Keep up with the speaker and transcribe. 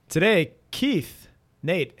Today, Keith,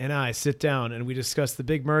 Nate, and I sit down and we discuss the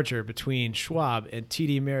big merger between Schwab and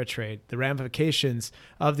TD Ameritrade, the ramifications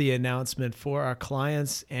of the announcement for our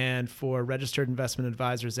clients and for registered investment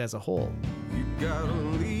advisors as a whole. You gotta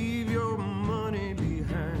leave your money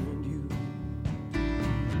behind you.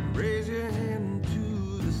 Raise your hand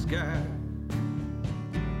to the sky.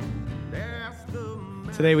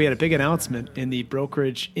 Today we had a big announcement in the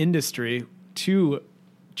brokerage industry. Two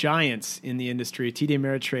giants in the industry, TD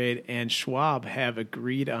Ameritrade and Schwab, have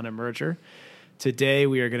agreed on a merger. Today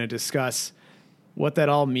we are going to discuss what that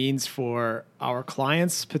all means for our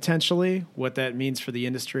clients potentially, what that means for the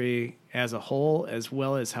industry as a whole, as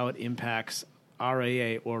well as how it impacts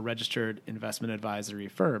RIA or registered investment advisory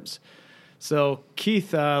firms. So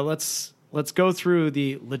Keith, let's go through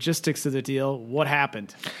the logistics of the deal. What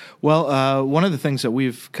happened? Well, one of the things that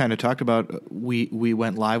we've kind of talked about, we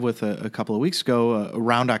went live with a couple of weeks ago,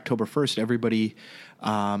 around October 1st, everybody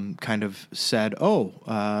kind of said,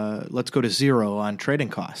 let's go to zero on trading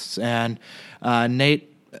costs. And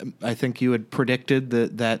Nate, I think you had predicted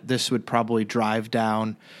that this would probably drive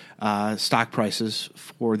down stock prices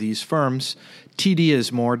for these firms. TD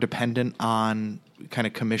is more dependent on kind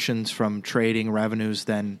of commissions from trading revenues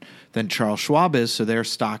than Charles Schwab is, so their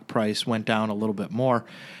stock price went down a little bit more.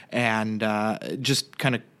 And just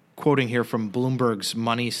kind of quoting here from Bloomberg's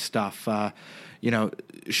money stuff,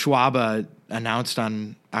 Schwab announced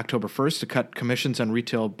on October 1st to cut commissions on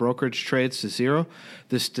retail brokerage trades to zero.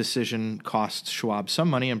 This decision cost Schwab some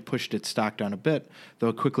money and pushed its stock down a bit, though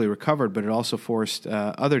it quickly recovered, but it also forced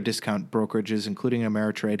other discount brokerages, including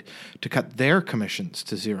Ameritrade, to cut their commissions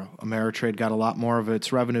to zero. Ameritrade got a lot more of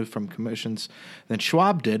its revenue from commissions than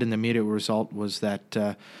Schwab did, and the immediate result was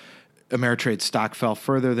that Ameritrade's stock fell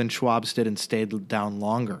further than Schwab's did and stayed down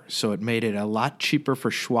longer. So it made it a lot cheaper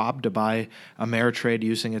for Schwab to buy Ameritrade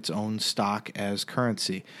using its own stock as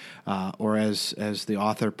currency. Or as the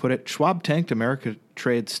author put it, Schwab tanked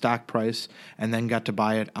Ameritrade's stock price and then got to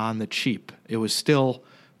buy it on the cheap. It was still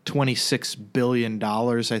 $26 billion,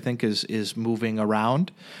 I think, is moving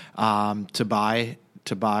around to buy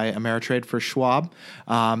Ameritrade for Schwab.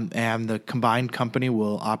 And the combined company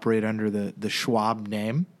will operate under the Schwab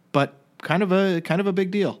name. But kind of a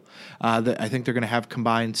big deal. I think they're going to have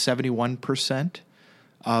combined 71%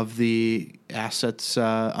 of the assets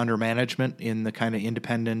under management in the kind of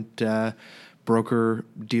independent broker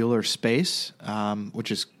dealer space,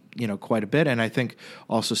 which is quite a bit, and I think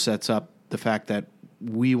also sets up the fact that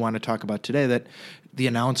we want to talk about today, that the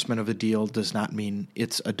announcement of a deal does not mean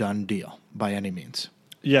it's a done deal by any means.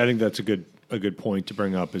 Yeah, I think that's a good point to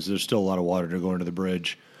bring up. Is there's still a lot of water to go under the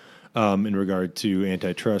bridge. In regard to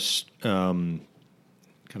antitrust kind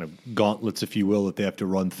of gauntlets, if you will, that they have to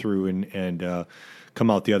run through and come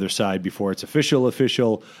out the other side before it's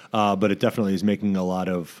official. But it definitely is making a lot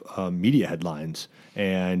of media headlines.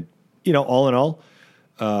 And, all in all,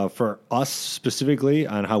 for us specifically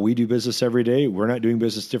on how we do business every day, we're not doing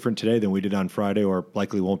business different today than we did on Friday, or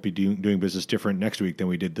likely won't be doing business different next week than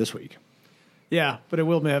we did this week. Yeah, but it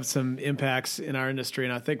will have some impacts in our industry,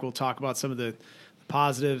 and I think we'll talk about some of the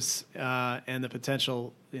positives and the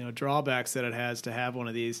potential drawbacks that it has to have one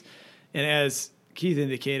of these. And as Keith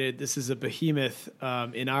indicated, this is a behemoth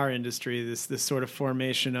in our industry, this sort of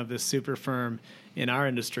formation of this super firm in our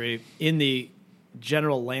industry. In the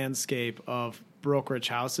general landscape of brokerage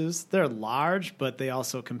houses, they're large, but they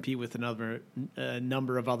also compete with a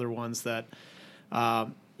number of other ones that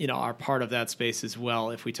are part of that space as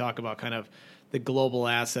well. If we talk about kind of the global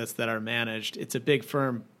assets that are managed, it's a big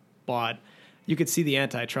firm, but you could see the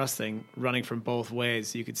antitrust thing running from both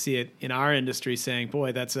ways. You could see it in our industry saying,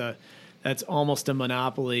 boy, that's almost a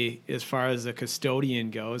monopoly as far as a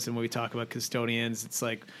custodian goes. And when we talk about custodians, it's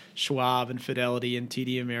like Schwab and Fidelity and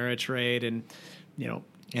TD Ameritrade and,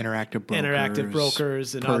 Interactive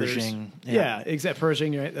brokers and Pershing. Others. Yeah,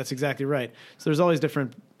 Pershing, right? That's exactly right. So there's always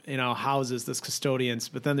different, houses, this custodians,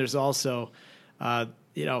 but then there's also,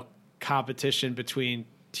 competition between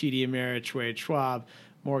TD Ameritrade, Schwab,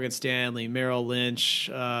 Morgan Stanley, Merrill Lynch,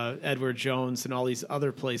 Edward Jones, and all these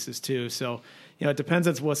other places too. So, it depends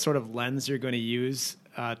on what sort of lens you're going to use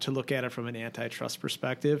to look at it from an antitrust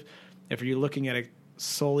perspective. If you're looking at it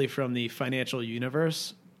solely from the financial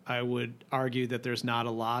universe, I would argue that there's not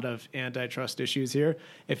a lot of antitrust issues here.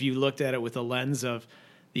 If you looked at it with a lens of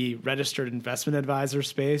the registered investment advisor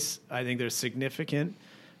space, I think there's significant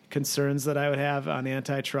concerns that I would have on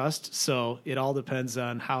antitrust. So it all depends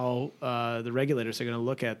on how the regulators are going to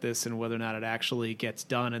look at this and whether or not it actually gets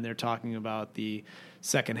done. And they're talking about the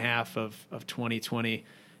second half of 2020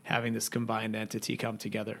 having this combined entity come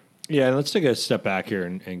together. Yeah, and let's take a step back here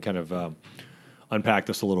and kind of unpack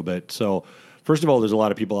this a little bit. So first of all, there's a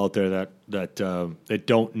lot of people out there that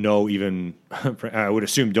don't know even, I would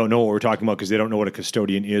assume, don't know what we're talking about because they don't know what a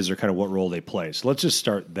custodian is or kind of what role they play. So let's just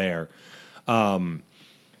start there.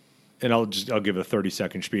 And I'll give a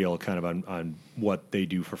 30-second spiel kind of on what they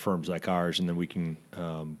do for firms like ours, and then we can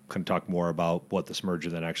kind of talk more about what this merger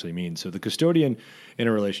then actually means. So the custodian in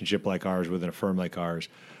a relationship like ours within a firm like ours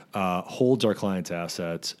holds our clients'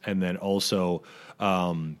 assets, and then also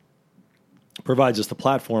provides us the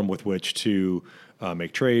platform with which to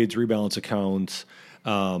make trades, rebalance accounts.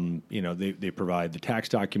 They provide the tax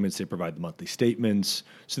documents, they provide the monthly statements.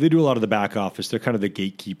 So they do a lot of the back office. They're kind of the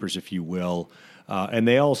gatekeepers, if you will. And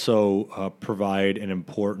they also provide an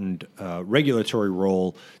important regulatory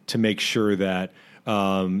role to make sure that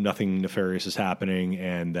nothing nefarious is happening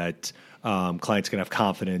and that clients can have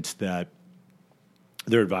confidence that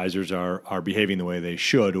their advisors are behaving the way they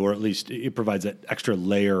should, or at least it provides that extra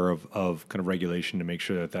layer of kind of regulation to make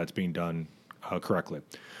sure that that's being done correctly.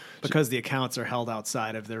 Because the accounts are held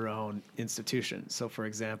outside of their own institution. So, for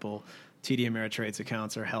example, TD Ameritrade's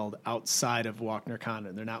accounts are held outside of Walkner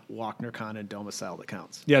Condon. They're not Walkner Condon domiciled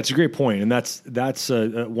accounts. Yeah, it's a great point, and that's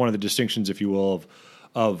one of the distinctions, if you will,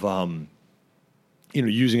 of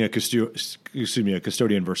using a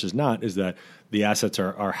custodian versus not, is that the assets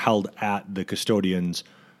are held at the custodian's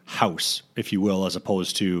house, if you will, as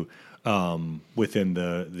opposed to within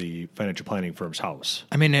the financial planning firm's house.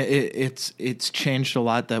 I mean, it's changed a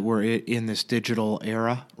lot that we're in this digital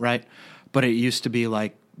era, right? But it used to be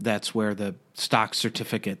like that's where the stock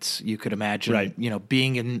certificates, you could imagine, right,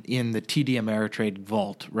 being in the TD Ameritrade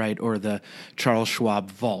vault, right, or the Charles Schwab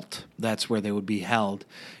vault. That's where they would be held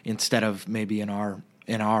instead of maybe in our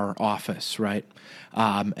office, right?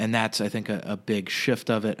 And that's, I think, a big shift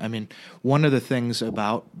of it. I mean, one of the things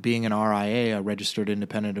about being an RIA, a registered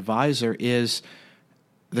independent advisor, is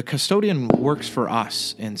the custodian works for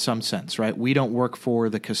us in some sense, right? We don't work for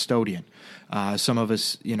the custodian. Some of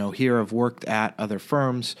us, here have worked at other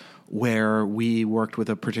firms where we worked with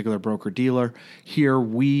a particular broker-dealer. Here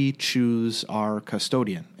we choose our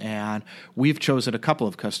custodian, and we've chosen a couple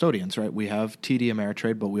of custodians, right? We have TD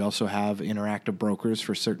Ameritrade, but we also have Interactive Brokers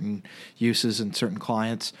for certain uses and certain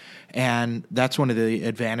clients, and that's one of the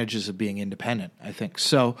advantages of being independent, I think.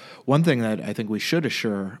 So one thing that I think we should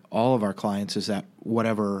assure all of our clients is that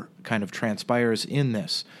whatever kind of transpires in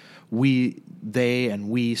this, they and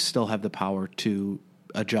we still have the power to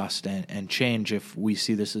adjust and change if we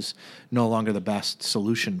see this as no longer the best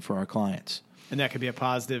solution for our clients. And that could be a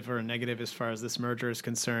positive or a negative as far as this merger is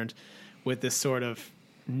concerned with this sort of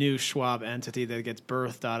new Schwab entity that gets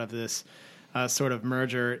birthed out of this sort of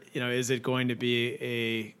merger. Is it going to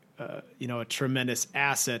be a tremendous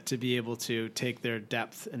asset to be able to take their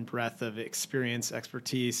depth and breadth of experience,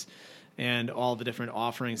 expertise, and all the different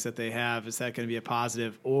offerings that they have? Is that going to be a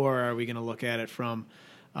positive, or are we going to look at it from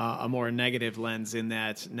a more negative lens in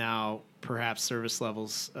that now perhaps service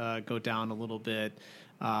levels go down a little bit?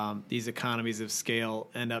 These economies of scale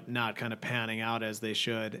end up not kind of panning out as they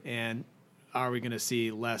should. And are we going to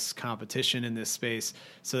see less competition in this space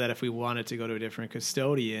so that if we wanted to go to a different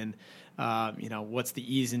custodian, what's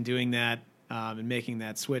the ease in doing that and making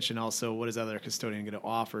that switch? And also, what is other custodian going to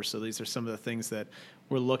offer? So these are some of the things that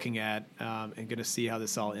we're looking at and going to see how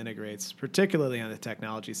this all integrates, particularly on the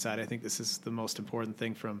technology side. I think this is the most important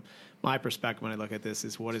thing from my perspective when I look at this,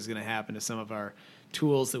 is what is going to happen to some of our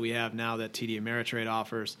tools that we have now that TD Ameritrade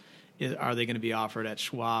offers. Are they going to be offered at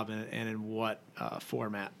Schwab, and in what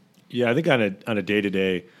format? Yeah, I think on a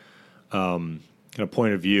day-to-day kind of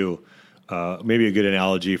point of view, maybe a good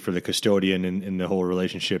analogy for the custodian in the whole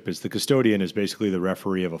relationship is the custodian is basically the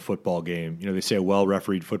referee of a football game. They say a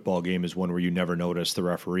well-refereed football game is one where you never notice the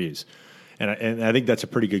referees. And I think that's a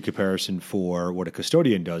pretty good comparison for what a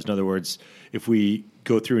custodian does. In other words, if we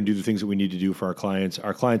go through and do the things that we need to do for our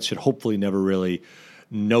clients should hopefully never really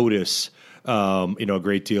notice a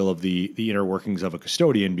great deal of the inner workings of a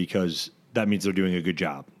custodian, because that means they're doing a good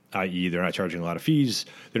job, i.e. they're not charging a lot of fees,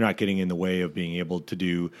 they're not getting in the way of being able to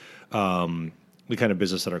do the kind of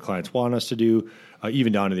business that our clients want us to do,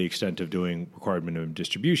 even down to the extent of doing required minimum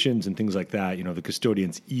distributions and things like that. The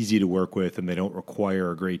custodian's easy to work with, and they don't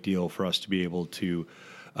require a great deal for us to be able to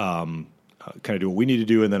kind of do what we need to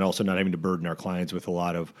do, and then also not having to burden our clients with a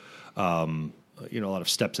lot of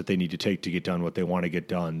steps that they need to take to get done what they want to get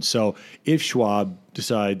done. So if Schwab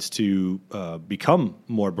decides to become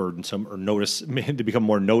more burdensome or to become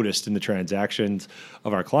more noticed in the transactions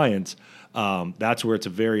of our clients, that's where it's a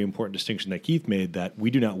very important distinction that Keith made, that we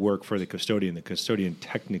do not work for the custodian. The custodian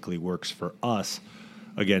technically works for us.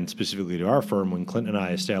 Again, specifically to our firm, when Clint and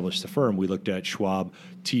I established the firm, we looked at Schwab,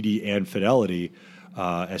 TD, and Fidelity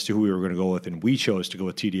as to who we were going to go with, and we chose to go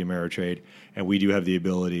with TD Ameritrade. And we do have the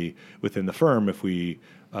ability within the firm, if we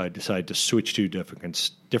decide to switch to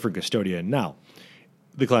different custodian. Now,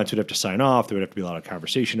 the clients would have to sign off. There would have to be a lot of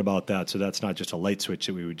conversation about that. So that's not just a light switch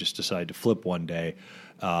that we would just decide to flip one day.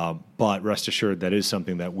 But rest assured, that is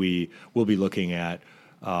something that we will be looking at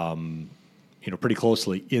pretty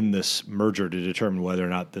closely in this merger to determine whether or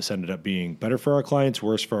not this ended up being better for our clients,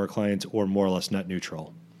 worse for our clients, or more or less net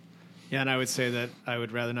neutral. Yeah, and I would say that I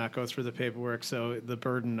would rather not go through the paperwork. So the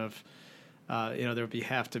burden of, there would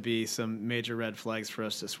have to be some major red flags for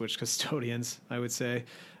us to switch custodians, I would say,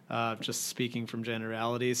 just speaking from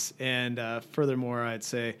generalities. And furthermore, I'd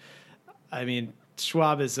say,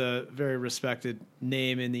 Schwab is a very respected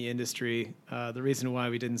name in the industry. The reason why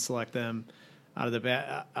we didn't select them out of the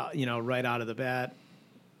bat, right out of the bat,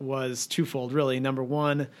 was twofold, really. Number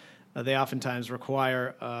one, they oftentimes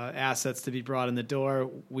require assets to be brought in the door.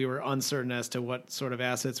 We were uncertain as to what sort of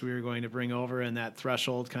assets we were going to bring over, and that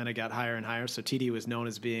threshold kind of got higher and higher. So TD was known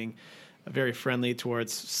as being very friendly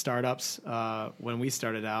towards startups when we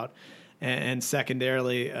started out. And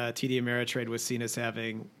secondarily, TD Ameritrade was seen as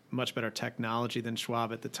having much better technology than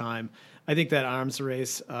Schwab at the time. I think that arms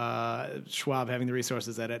race, Schwab having the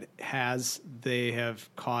resources that it has, they have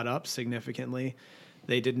caught up significantly.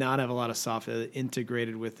 They did not have a lot of software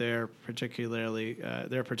integrated with their particular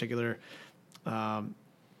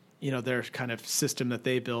their kind of system that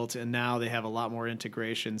they built, and now they have a lot more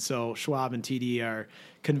integration. So Schwab and TD are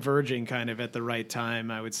converging kind of at the right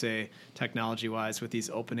time, I would say, technology-wise, with these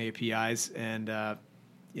open APIs and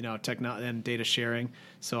and data sharing.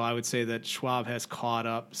 So I would say that Schwab has caught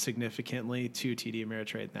up significantly to TD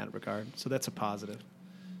Ameritrade in that regard. So that's a positive.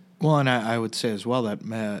 Well, and I would say as well that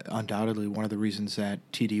undoubtedly one of the reasons that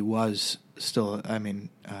TD was still,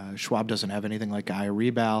 Schwab doesn't have anything like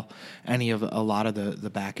iRebal, any of a lot of the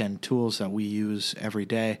back-end tools that we use every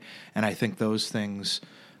day. And I think those things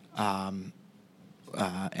end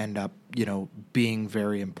up, being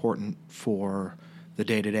very important for the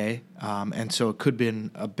day-to-day. And so it could have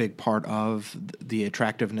been a big part of the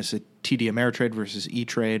attractiveness of TD Ameritrade versus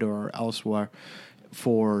E-Trade or elsewhere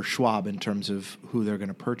for Schwab in terms of who they're going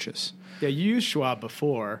to purchase. Yeah, you used Schwab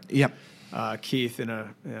before, yep. Keith, in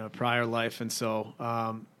a prior life, and so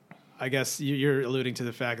I guess you're alluding to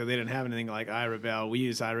the fact that they didn't have anything like iRebal. We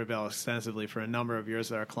use iRebal extensively for a number of years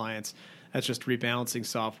with our clients. That's just rebalancing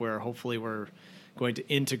software. Hopefully we're going to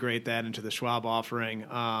integrate that into the Schwab offering.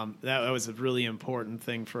 That was a really important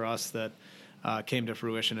thing for us that came to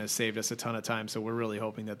fruition, has saved us a ton of time. So we're really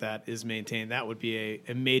hoping that is maintained. That would be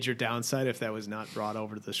a major downside if that was not brought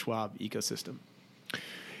over to the Schwab ecosystem.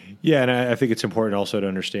 Yeah, and I think it's important also to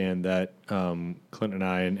understand that Clint and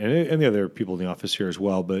I, and the other people in the office here as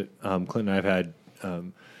well, but Clint and I have had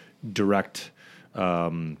direct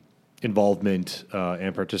involvement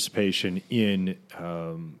and participation in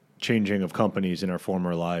changing of companies in our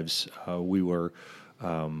former lives. We were...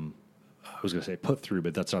 I was going to say put through,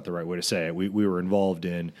 but that's not the right way to say it. We were involved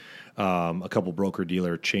in a couple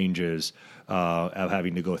broker-dealer changes of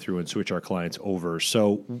having to go through and switch our clients over.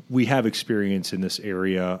 So we have experience in this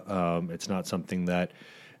area. It's not something that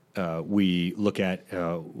we look at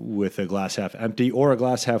with a glass half empty or a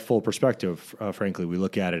glass half full perspective. Frankly, we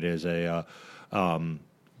look at it as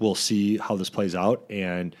we'll see how this plays out,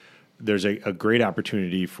 and there's a great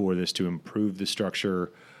opportunity for this to improve the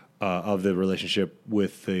structure of the relationship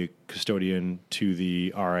with the custodian to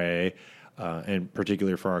the RIA, and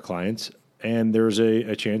particularly for our clients. And there's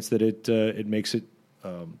a chance that it makes it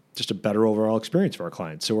just a better overall experience for our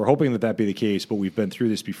clients. So we're hoping that be the case, but we've been through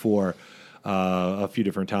this before a few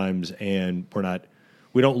different times, and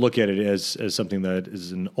we don't look at it as something that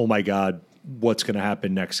is an, oh my God, what's going to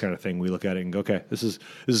happen next kind of thing. We look at it and go, okay, this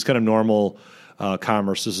is kind of normal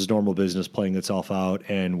commerce. This is normal business playing itself out,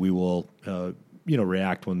 and we will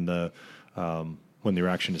react when the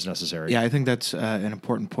reaction is necessary. Yeah, I think that's an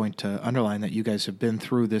important point to underline, that you guys have been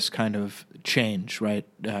through this kind of change, right?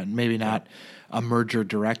 Maybe not a merger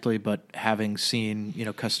directly, but having seen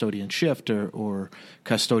custodian shift or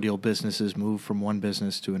custodial businesses move from one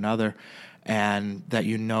business to another, and that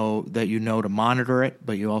you know to monitor it,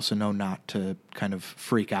 but you also know not to kind of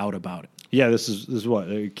freak out about it. Yeah, this is what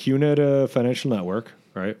QNet Financial Network,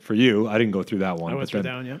 right? For you, I didn't go through that one. I went through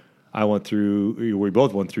that one, yeah. We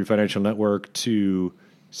both went through Financial Network to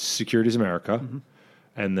Securities America. Mm-hmm.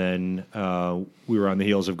 And then we were on the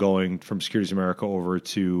heels of going from Securities America over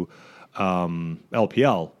to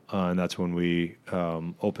LPL, and that's when we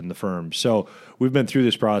opened the firm. So we've been through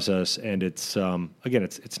this process, and it's again,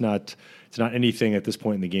 it's not anything at this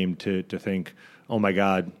point in the game to think, oh my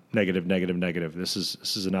God, negative. This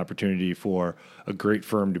is an opportunity for a great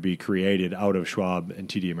firm to be created out of Schwab and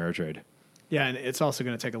TD Ameritrade. Yeah, and it's also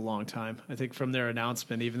going to take a long time. I think from their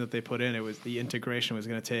announcement, even that they put in, it was the integration was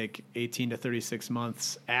going to take 18 to 36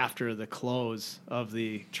 months after the close of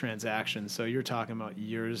the transaction. So you're talking about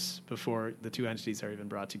years before the two entities are even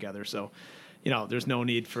brought together. So, there's no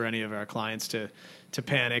need for any of our clients to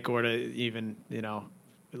panic or to even,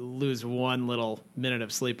 lose one little minute of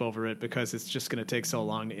sleep over it, because it's just going to take so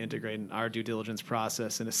long to integrate, and our due diligence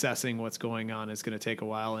process and assessing what's going on is going to take a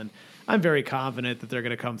while. And I'm very confident that they're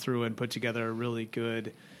going to come through and put together a really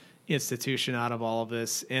good institution out of all of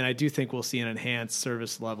this. And I do think we'll see an enhanced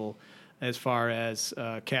service level as far as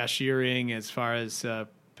cashiering, as far as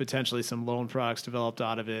potentially some loan products developed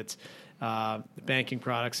out of it, banking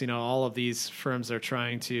products. All of these firms are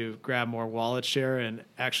trying to grab more wallet share, and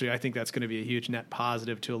actually I think that's going to be a huge net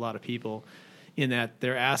positive to a lot of people, in that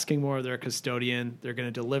they're asking more of their custodian, they're going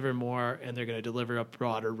to deliver more, and they're going to deliver a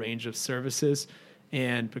broader range of services.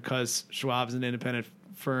 And because Schwab is an independent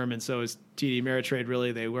firm, and so is TD Ameritrade,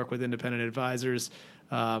 really, they work with independent advisors,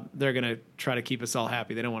 they're going to try to keep us all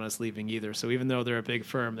happy. They don't want us leaving either. So even though they're a big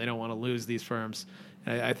firm, they don't want to lose these firms.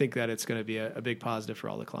 I think that it's going to be a big positive for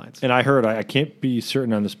all the clients. And I heard, I can't be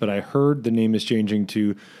certain on this, but I heard the name is changing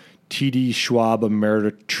to TD Schwab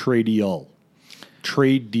Ameritradial.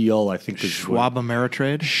 Trade deal, I think is Schwab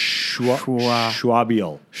Ameritrade?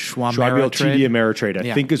 Schwabial. Schwabial TD Ameritrade,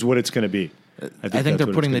 I think is what it's going to be. I think they're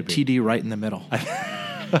putting the TD right in the middle. I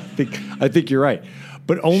think you're right.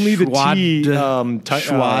 But only the T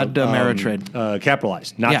Schwab Ameritrade.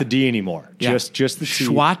 Capitalized, not the D anymore. Yeah. Just the T.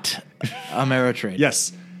 Schwab Ameritrade.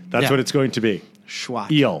 Yes, that's what it's going to be.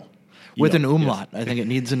 Schwab. Eel. With an umlaut. Yes. I think it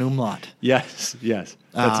needs an umlaut. Yes. That's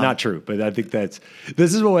not true, but I think this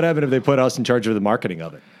is what would happen if they put us in charge of the marketing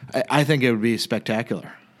of it. I think it would be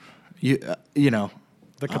spectacular. You know.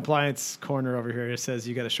 The compliance corner over here says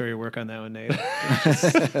you got to show your work on that one, Nate.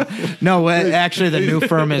 No, actually, the new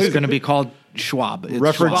firm is going to be called Schwab. It's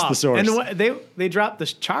Reference Schwab. the source. And they dropped the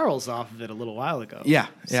Charles off of it a little while ago. Yeah.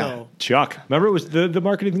 So Chuck. Remember, it was the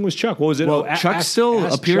marketing thing was Chuck. What was it? Well, Chuck still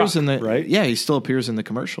appears Chuck, in the right. Yeah, he still appears in the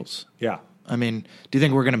commercials. Yeah. I mean, do you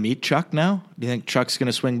think we're going to meet Chuck now? Do you think Chuck's going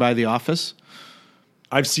to swing by the office?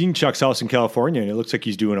 I've seen Chuck's house in California, and it looks like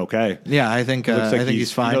he's doing okay. Yeah, I think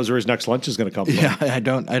he's fine. He knows where his next lunch is going to come from. Yeah, I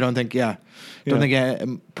don't think. Yeah, don't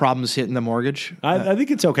think problems hitting the mortgage. I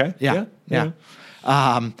think it's okay. Yeah.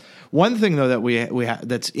 One thing though that we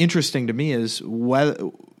that's interesting to me is whether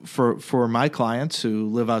for my clients who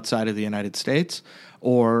live outside of the United States,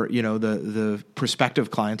 or the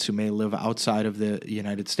prospective clients who may live outside of the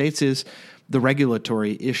United States, is the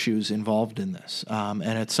regulatory issues involved in this, and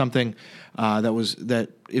it's something that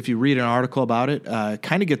if you read an article about it,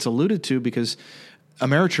 kind of gets alluded to, because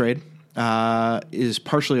Ameritrade is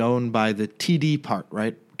partially owned by the TD part,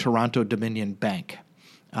 right? Toronto Dominion Bank,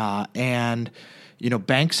 and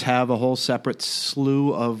banks have a whole separate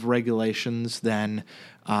slew of regulations than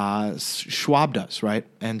Schwab does, right?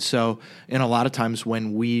 And so, in a lot of times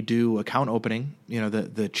when we do account opening,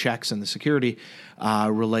 the checks and the security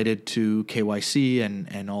related to KYC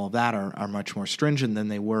and all of that are much more stringent than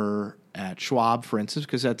they were at Schwab, for instance,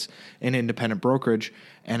 because that's an independent brokerage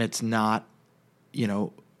and it's not,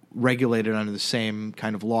 regulated under the same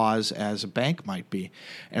kind of laws as a bank might be.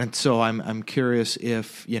 And so I'm curious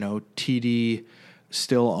if, TD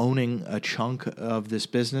still owning a chunk of this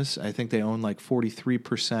business. I think they own like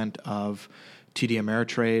 43% of TD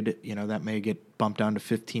Ameritrade. That may get bumped down to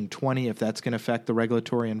 15-20 if that's going to affect the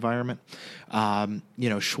regulatory environment.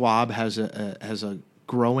 Schwab has a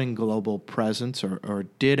growing global presence, or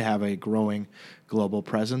did have a growing global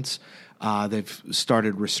presence. They've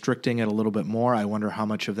started restricting it a little bit more. I wonder how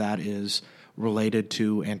much of that is related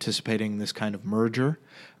to anticipating this kind of merger.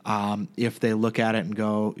 If they look at it and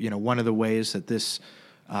go, one of the ways that this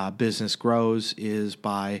business grows is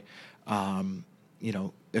by,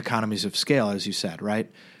 economies of scale, as you said,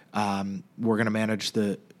 right? We're going to manage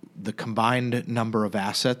the combined number of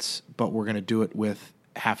assets, but we're going to do it with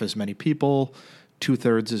half as many people,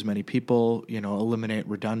 2/3 as many people, eliminate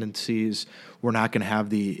redundancies. We're not going to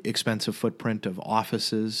have the expensive footprint of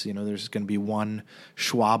offices. There's going to be one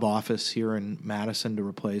Schwab office here in Madison to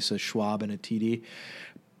replace a Schwab and a TD.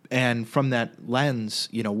 And from that lens,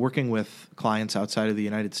 working with clients outside of the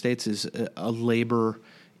United States is a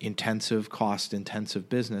labor-intensive, cost-intensive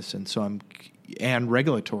business, and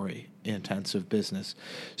regulatory-intensive business.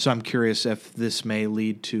 So I'm curious if this may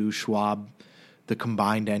lead to Schwab the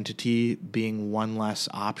combined entity being one less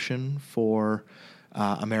option for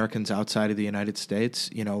Americans outside of the United States.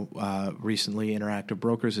 Recently Interactive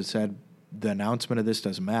Brokers has said the announcement of this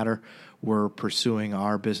doesn't matter. We're pursuing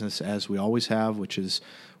our business as we always have, which is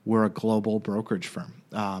we're a global brokerage firm.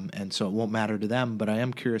 And so it won't matter to them, but I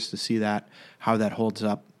am curious to see how that holds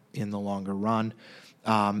up in the longer run.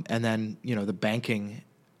 And then, the banking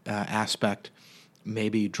aspect,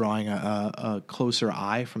 maybe drawing a closer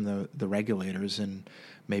eye from the regulators and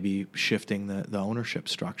maybe shifting the ownership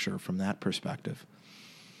structure from that perspective.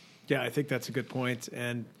 Yeah, I think that's a good point.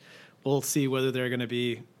 And we'll see whether they're going to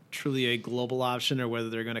be truly a global option or whether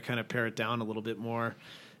they're going to kind of pare it down a little bit more,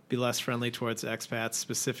 be less friendly towards expats,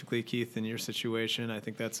 specifically, Keith, in your situation. I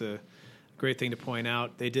think that's a great thing to point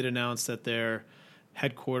out. They did announce that their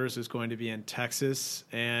headquarters is going to be in Texas,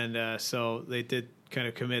 and so they did kind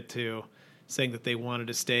of commit to saying that they wanted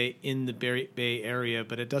to stay in the Bay Area,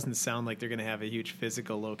 but it doesn't sound like they're going to have a huge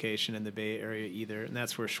physical location in the Bay Area either, and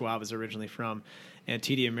that's where Schwab is originally from. And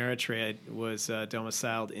TD Ameritrade was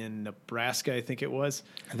domiciled in Nebraska, I think it was.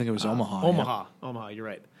 I think it was Omaha. Omaha, you're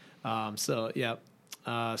right. I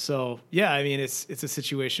mean, it's a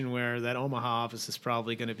situation where that Omaha office is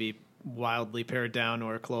probably going to be wildly pared down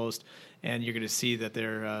or closed, and you're going to see that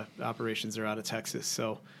their operations are out of Texas.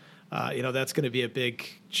 So, that's going to be a big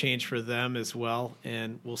change for them as well,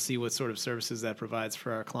 and we'll see what sort of services that provides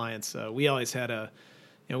for our clients. We always had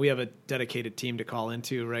we have a dedicated team to call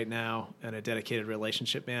into right now and a dedicated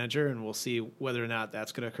relationship manager, and we'll see whether or not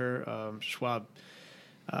that's going to occur. Schwab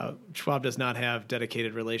does not have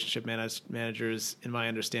dedicated relationship managers, in my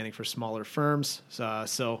understanding, for smaller firms.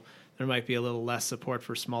 So there might be a little less support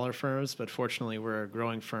for smaller firms, but fortunately we're a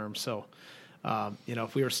growing firm. So,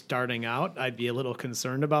 if we were starting out, I'd be a little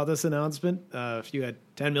concerned about this announcement. If you had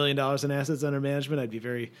 $10 million in assets under management, I'd be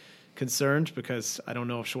very concerned because I don't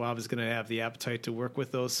know if Schwab is going to have the appetite to work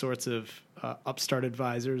with those sorts of upstart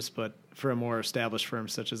advisors. But for a more established firm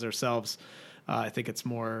such as ourselves, I think it's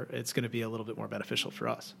going to be a little bit more beneficial for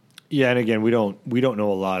us. Yeah, and again, we don't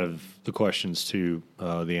know a lot of the questions to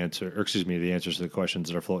the answers to the questions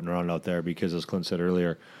that are floating around out there because, as Clint said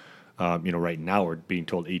earlier, right now we're being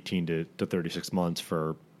told 18 to 36 months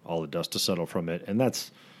for all the dust to settle from it, and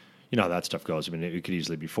that's how that stuff goes. I mean, it could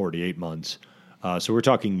easily be 48 months. So we're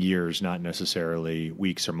talking years, not necessarily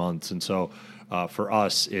weeks or months. And so for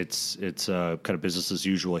us, it's kind of business as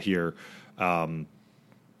usual here.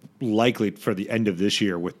 Likely for the end of this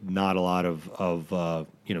year, with not a lot of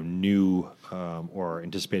new or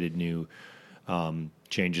anticipated new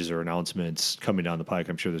changes or announcements coming down the pike.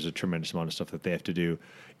 I'm sure there's a tremendous amount of stuff that they have to do,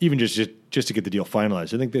 even just to get the deal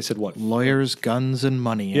finalized. I think they said what? Lawyers, guns, and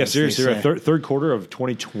money. Yeah, seriously. Right? Third quarter of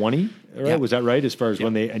 2020, right? Yep. Was that right? As far as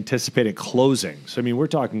when they anticipated closing. So, I mean, we're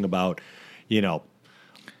talking about,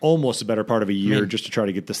 almost a better part of a year just to try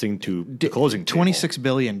to get this thing to the closing table. $26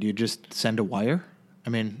 billion. Do you just send a wire? I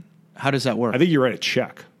mean, how does that work? I think you write a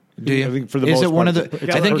check. Do you? I think for the is most it one part, of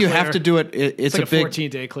the? I think you have to do it. It's like a big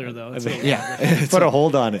 14-day clear, though. Put a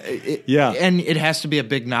hold on it. Yeah, and it has to be a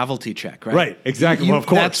big novelty check, right? Right, exactly. Well, of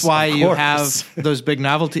course, that's why you have those big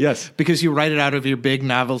novelty. Yes, because you write it out of your big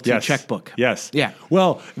novelty checkbook. Yes, yeah.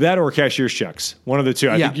 Well, that or cashier's checks, one of the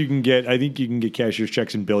two. I think you can get cashier's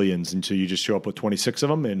checks in billions until you just show up with 26 of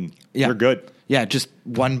them, and you're good. Yeah, just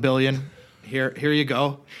 $1 billion. Here you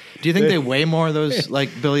go. Do you think they weigh more of those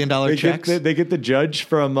 $1 billion checks? They get the judge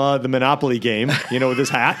from the Monopoly game, with his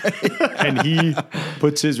hat, and he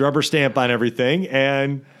puts his rubber stamp on everything,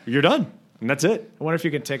 and you're done. And that's it. I wonder if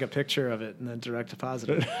you can take a picture of it and then direct deposit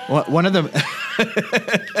it. One of them.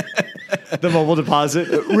 The mobile deposit.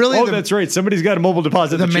 Really? That's right. Somebody's got a mobile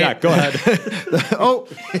deposit check. Go ahead.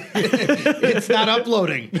 It's not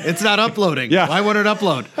uploading. It's not uploading. Yeah. Why won't it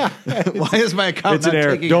upload? Why is my account It's an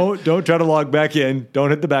error. Don't try to log back in. Don't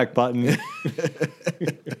hit the back button.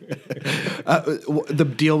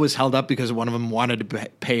 The deal was held up because one of them wanted to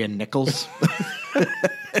pay in nickels.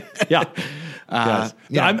 Yeah. Yes.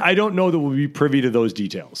 I don't know that we'll be privy to those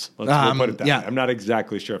details. Let's put it that way. I'm not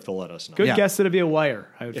exactly sure if they'll let us know. Good guess that it'd be a wire,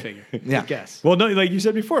 I would figure. Good guess. Well, no, like you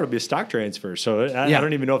said before, it'll be a stock transfer. So I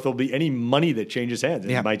don't even know if there'll be any money that changes hands.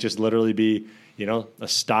 It might just literally be, a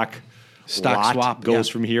stock lot swap goes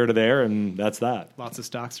from here to there, and that's that. Lots of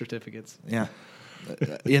stock certificates. Yeah.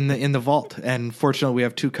 In the vault. And fortunately, we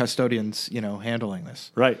have two custodians, handling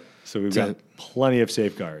this. Right. So we've got plenty of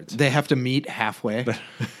safeguards. They have to meet halfway.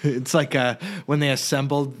 It's like when they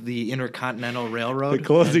assembled the Intercontinental Railroad. The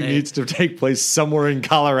closing needs to take place somewhere in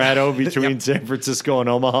Colorado between San Francisco and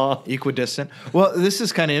Omaha. Equidistant. Well, this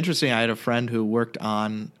is kind of interesting. I had a friend who worked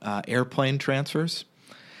on airplane transfers.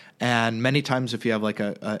 And many times if you have like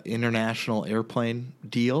a international airplane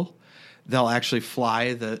deal, they'll actually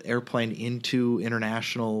fly the airplane into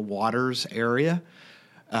international waters area,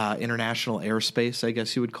 international airspace, I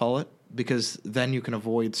guess you would call it, because then you can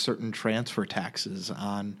avoid certain transfer taxes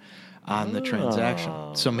on the transaction.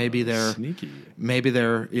 So maybe they're Sneaky. maybe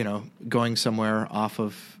they're going somewhere off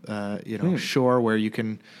of shore where you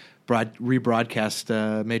can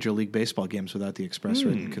rebroadcast Major League Baseball games without the express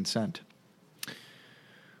written consent.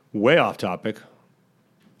 Way off topic.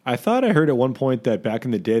 I thought I heard at one point that back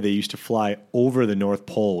in the day they used to fly over the North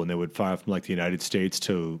Pole when they would fly from like the United States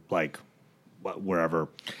to like wherever.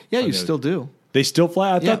 Yeah, you still do. They still fly?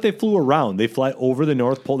 I Yeah. thought they flew around. They fly over the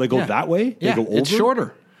North Pole. They go Yeah. that way? Yeah, They go over? it's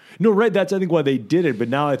shorter. No, right. That's, I think, why they did it. But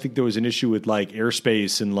now I think there was an issue with, like,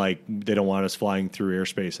 airspace and, like, they don't want us flying through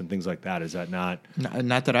airspace and things like that. Is that not?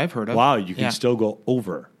 Not that I've heard of. Wow, you can Yeah. still go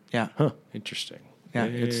over. Yeah. Huh. Interesting. Yeah,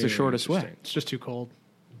 it's the shortest way. Interesting. It's just too cold.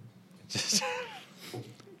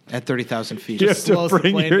 At 30,000 feet. You have to slows the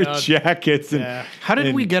bring plane your down. jackets and Yeah. How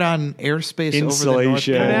did we get on airspace over the North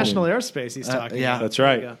Insulation. Pole? International airspace he's talking yeah. about. That's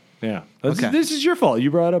right. Yeah. Yeah. Okay. This is your fault.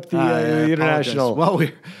 You brought up the I international.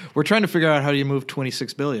 apologize. Well, we're trying to figure out how do you move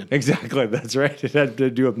 26 billion. Exactly. That's right. It had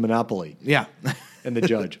to do with Monopoly Yeah. and the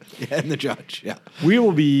judge. And the judge. Yeah. We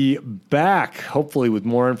will be back, hopefully, with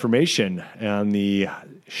more information on the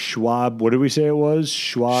Schwab. What did we say it was?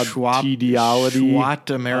 Schwab TDality. Schwat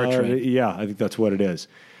Ameritrade. Yeah, I think that's what it is.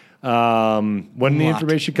 When the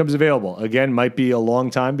information comes available. Again, might be a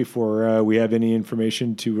long time before we have any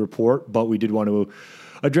information to report, but we did want to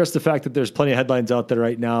address the fact that there's plenty of headlines out there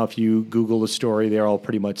right now. If you Google the story, they all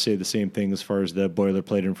pretty much say the same thing as far as the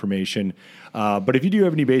boilerplate information. But if you do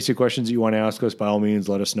have any basic questions that you want to ask us, by all means,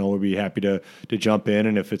 let us know. We'd be happy to jump in.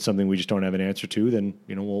 And if it's something we just don't have an answer to, then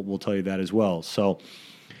we'll tell you that as well. So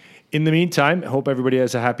in the meantime, I hope everybody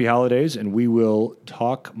has a happy holidays, and we will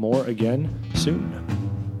talk more again soon.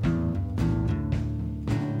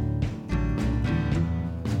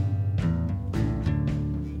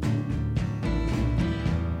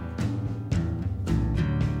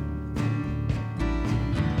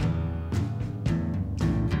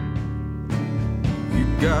 You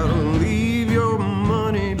gotta leave your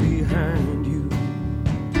money behind you.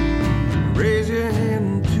 Raise your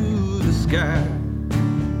hand to the sky.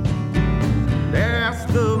 Ask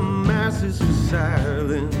the masses for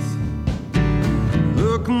silence.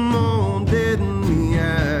 Look 'em all dead in the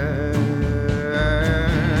eye.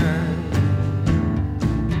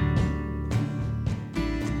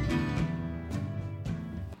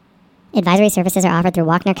 Advisory services are offered through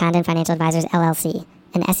Walkner Condon Financial Advisors, LLC,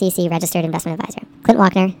 an SEC-registered investment advisor. Clint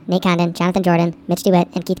Walkner, Nate Condon, Jonathan Jordan, Mitch DeWitt,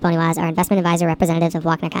 and Keith Bonywaz are investment advisor representatives of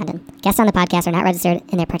Walkner Condon. Guests on the podcast are not registered,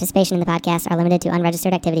 and their participation in the podcast are limited to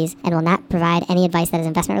unregistered activities and will not provide any advice that is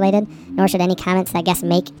investment-related, nor should any comments that guests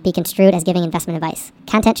make be construed as giving investment advice.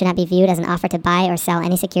 Content should not be viewed as an offer to buy or sell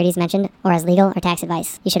any securities mentioned or as legal or tax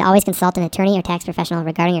advice. You should always consult an attorney or tax professional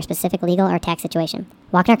regarding your specific legal or tax situation.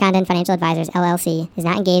 Walkner Condon Financial Advisors, LLC, is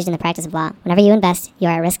not engaged in the practice of law. Whenever you invest, you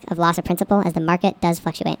are at risk of loss of principal as the market does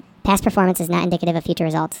fluctuate. Past performance is not indicative of future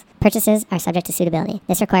results. Purchases are subject to suitability.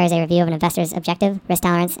 This requires a review of an investor's objective, risk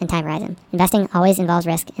tolerance, and time horizon. Investing always involves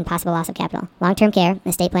risk and possible loss of capital. Long-term care,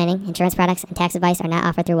 estate planning, insurance products, and tax advice are not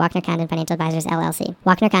offered through Walkner Condon Financial Advisors, LLC.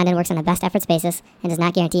 Walkner Condon works on a best efforts basis and does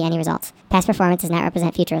not guarantee any results. Past performance does not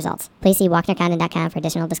represent future results. Please see WalknerCondon.com for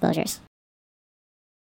additional disclosures.